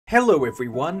Hello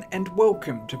everyone, and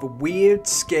welcome to the weird,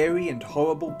 scary and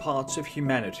horrible parts of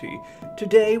humanity.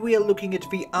 Today we are looking at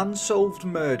the unsolved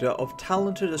murder of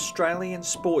talented Australian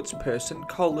sportsperson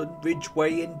Colin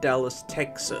Ridgway in Dallas,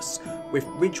 Texas, with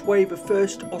Ridgway the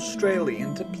first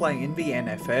Australian to play in the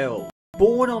NFL.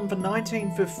 Born on the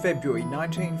 19th of February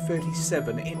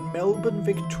 1937 in Melbourne,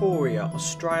 Victoria,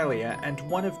 Australia, and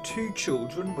one of two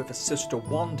children with a sister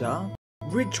Wanda,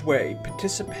 Ridgway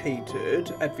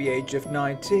participated at the age of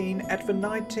 19 at the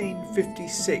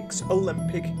 1956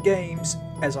 Olympic Games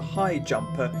as a high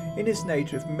jumper in his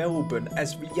native Melbourne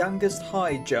as the youngest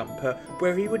high jumper,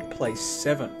 where he would place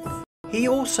 7th. He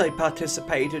also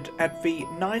participated at the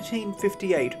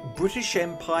 1958 British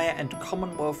Empire and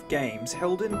Commonwealth Games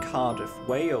held in Cardiff,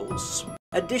 Wales.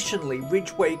 Additionally,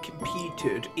 Ridgway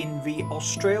competed in the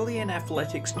Australian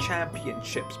Athletics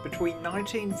Championships between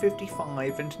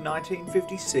 1955 and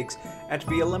 1956 at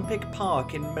the Olympic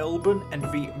Park in Melbourne and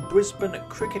the Brisbane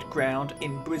Cricket Ground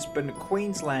in Brisbane,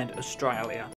 Queensland,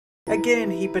 Australia. Again,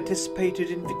 he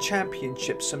participated in the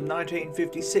championships from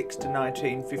 1956 to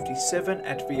 1957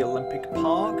 at the Olympic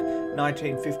Park,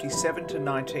 1957 to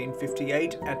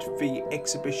 1958 at the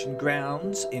Exhibition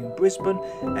Grounds in Brisbane,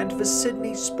 and the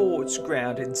Sydney Sports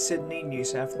Ground in Sydney, New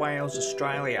South Wales,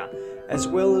 Australia, as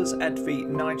well as at the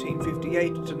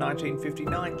 1958 to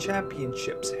 1959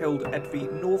 championships held at the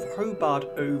North Hobart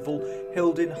Oval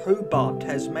held in Hobart,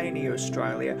 Tasmania,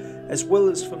 Australia, as well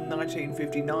as from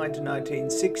 1959 to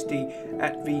 1960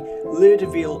 at the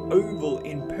Leardeville Oval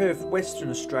in Perth, Western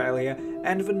Australia,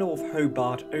 and the North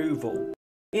Hobart Oval.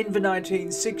 In the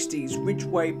 1960s,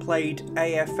 Ridgway played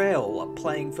AFL,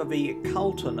 playing for the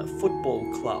Cartlon Football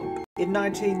Club. In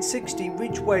 1960,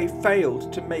 Ridgway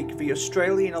failed to make the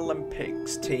Australian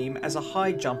Olympics team as a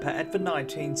high jumper at the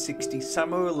 1960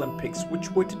 Summer Olympics,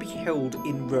 which were to be held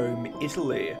in Rome,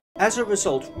 Italy. As a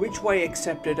result, Ridgway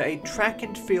accepted a track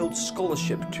and field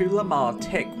scholarship to Lamar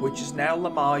Tech, which is now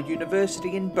Lamar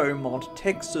University in Beaumont,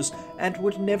 Texas, and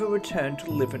would never return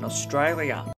to live in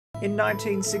Australia. In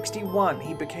 1961,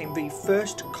 he became the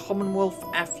first Commonwealth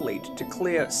athlete to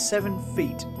clear 7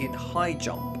 feet in high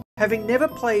jump. Having never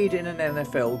played in an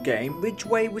NFL game,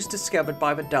 Ridgway was discovered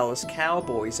by the Dallas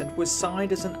Cowboys and was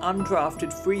signed as an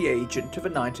undrafted free agent to the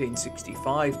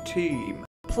 1965 team.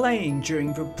 Playing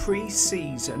during the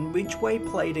pre-season, Ridgway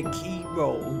played a key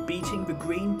role, beating the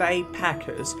Green Bay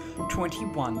Packers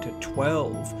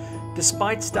 21-12,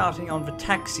 despite starting on the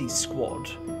taxi squad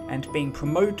and being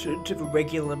promoted to the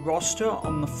regular roster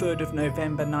on the 3rd of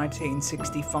November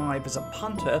 1965 as a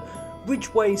punter.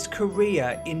 Ridgway's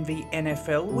career in the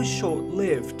NFL was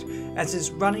short-lived, as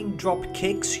his running drop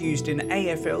kicks used in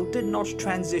AFL did not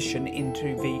transition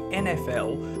into the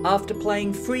NFL. After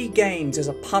playing 3 games as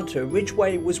a punter,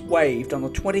 Ridgway was waived on the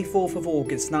 24th of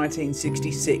August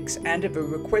 1966, and at the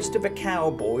request of the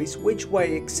Cowboys,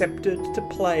 Ridgway accepted to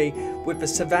play with the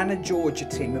Savannah, Georgia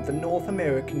team of the North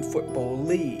American Football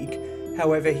League.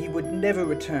 However, he would never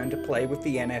return to play with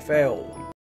the NFL.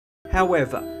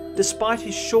 However, despite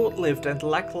his short-lived and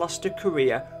lackluster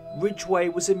career, Ridgway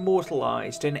was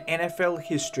immortalised in NFL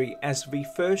history as the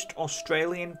first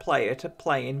Australian player to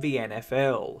play in the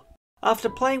NFL. After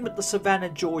playing with the Savannah,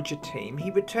 Georgia team,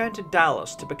 he returned to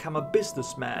Dallas to become a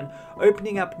businessman,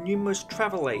 opening up numerous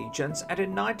travel agents, and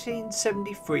in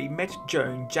 1973 met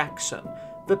Joan Jackson.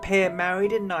 The pair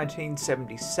married in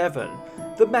 1977.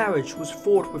 The marriage was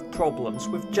fraught with problems,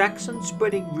 with Jackson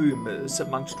spreading rumours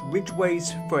amongst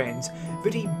Ridgway's friends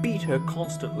that he beat her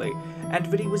constantly, and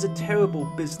that he was a terrible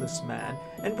businessman,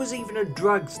 and was even a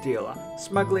drugs dealer,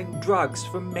 smuggling drugs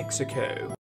from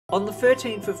Mexico. On the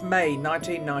 13th of May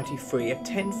 1993 at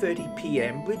 10:30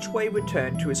 p.m, Ridgway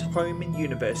returned to his home in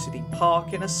University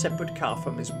Park in a separate car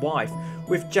from his wife,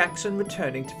 with Jackson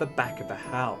returning to the back of the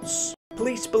house.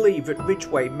 Police believe that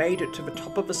Ridgway made it to the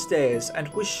top of the stairs and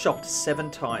was shot 7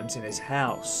 times in his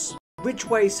house.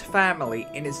 Ridgway's family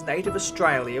in his native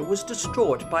Australia was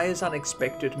distraught by his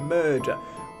unexpected murder,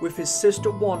 with his sister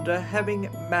Wanda having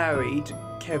married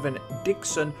Kevin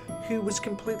Dixon, who was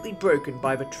completely broken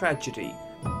by the tragedy.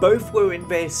 Both were in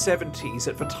their 70s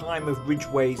at the time of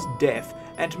Ridgway's death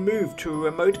and moved to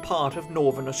a remote part of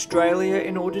northern Australia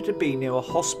in order to be near a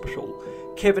hospital.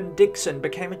 Kevin Dixon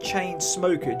became a chain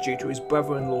smoker due to his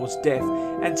brother-in-law's death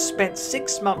and spent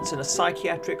 6 months in a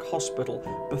psychiatric hospital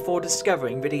before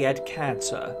discovering that he had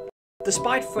cancer.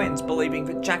 Despite friends believing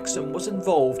that Jackson was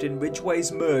involved in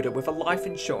Ridgway's murder with a life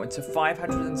insurance of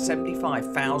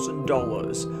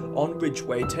 $575,000 on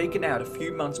Ridgway taken out a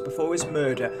few months before his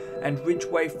murder and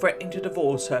Ridgway threatening to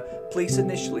divorce her, police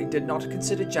initially did not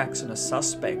consider Jackson a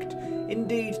suspect.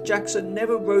 Indeed, Jackson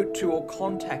never wrote to or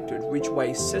contacted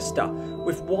Ridgway's sister,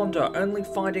 with Wanda only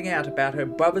finding out about her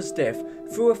brother's death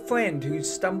through a friend who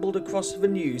stumbled across the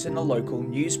news in a local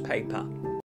newspaper.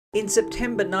 In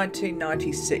September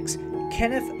 1996,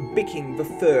 Kenneth Bicking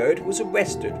III was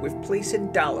arrested, with police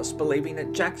in Dallas believing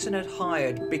that Jackson had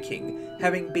hired Bicking,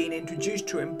 having been introduced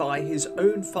to him by his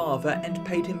own father, and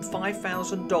paid him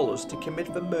 $5,000 to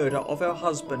commit the murder of her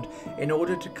husband in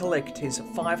order to collect his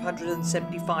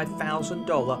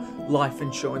 $575,000 life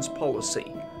insurance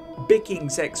policy.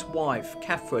 Bicking's ex-wife,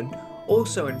 Catherine,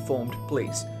 also informed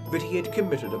police that he had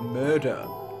committed a murder.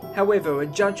 However, a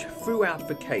judge threw out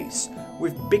the case,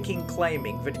 with Bicking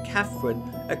claiming that Catherine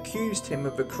accused him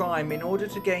of the crime in order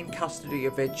to gain custody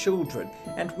of their children,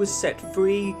 and was set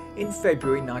free in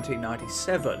February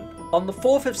 1997. On the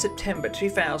 4th of September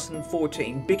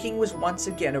 2014, Bicking was once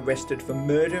again arrested for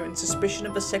murder and suspicion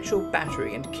of a sexual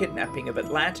battery and kidnapping of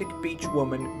Atlantic Beach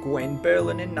woman Gwen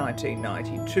Berlin in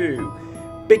 1992.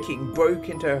 Bicking broke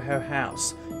into her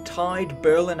house, tied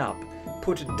Berlin up,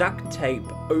 put duct tape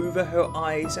over her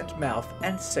eyes and mouth,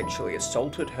 and sexually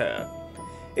assaulted her.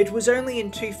 It was only in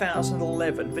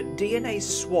 2011 that DNA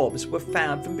swabs were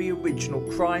found from the original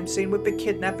crime scene, with the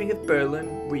kidnapping of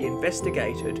Berlin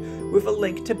reinvestigated, with a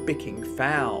link to Bicking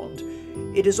found.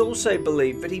 It is also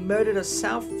believed that he murdered a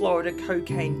South Florida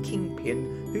cocaine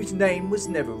kingpin whose name was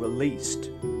never released.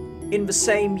 In the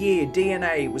same year,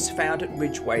 DNA was found at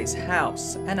Ridgway's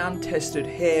house, an untested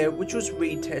hair which was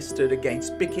retested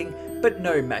against Bicking, but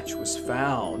no match was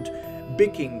found.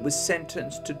 Bicking was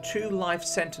sentenced to 2 life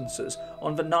sentences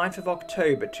on the 9th of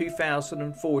October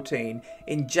 2014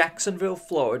 in Jacksonville,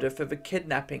 Florida for the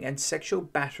kidnapping and sexual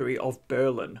battery of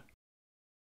Berlin.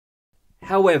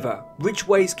 However,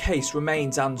 Ridgway's case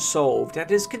remains unsolved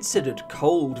and is considered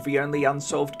cold, the only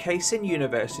unsolved case in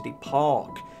University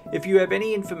Park. If you have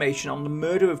any information on the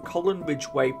murder of Colin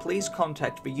Ridgway, please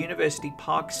contact the University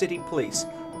Park City Police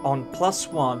on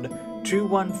 +1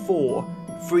 214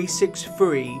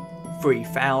 363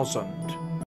 3000.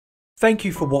 Thank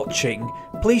you for watching.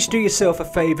 Please do yourself a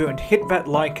favour and hit that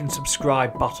like and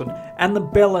subscribe button and the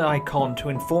bell icon to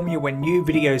inform you when new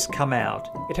videos come out.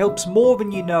 It helps more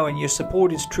than you know and your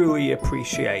support is truly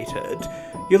appreciated.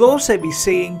 You'll also be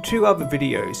seeing 2 other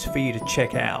videos for you to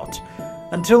check out.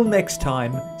 Until next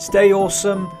time, stay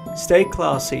awesome, stay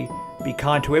classy, be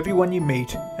kind to everyone you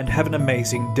meet, and have an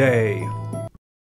amazing day.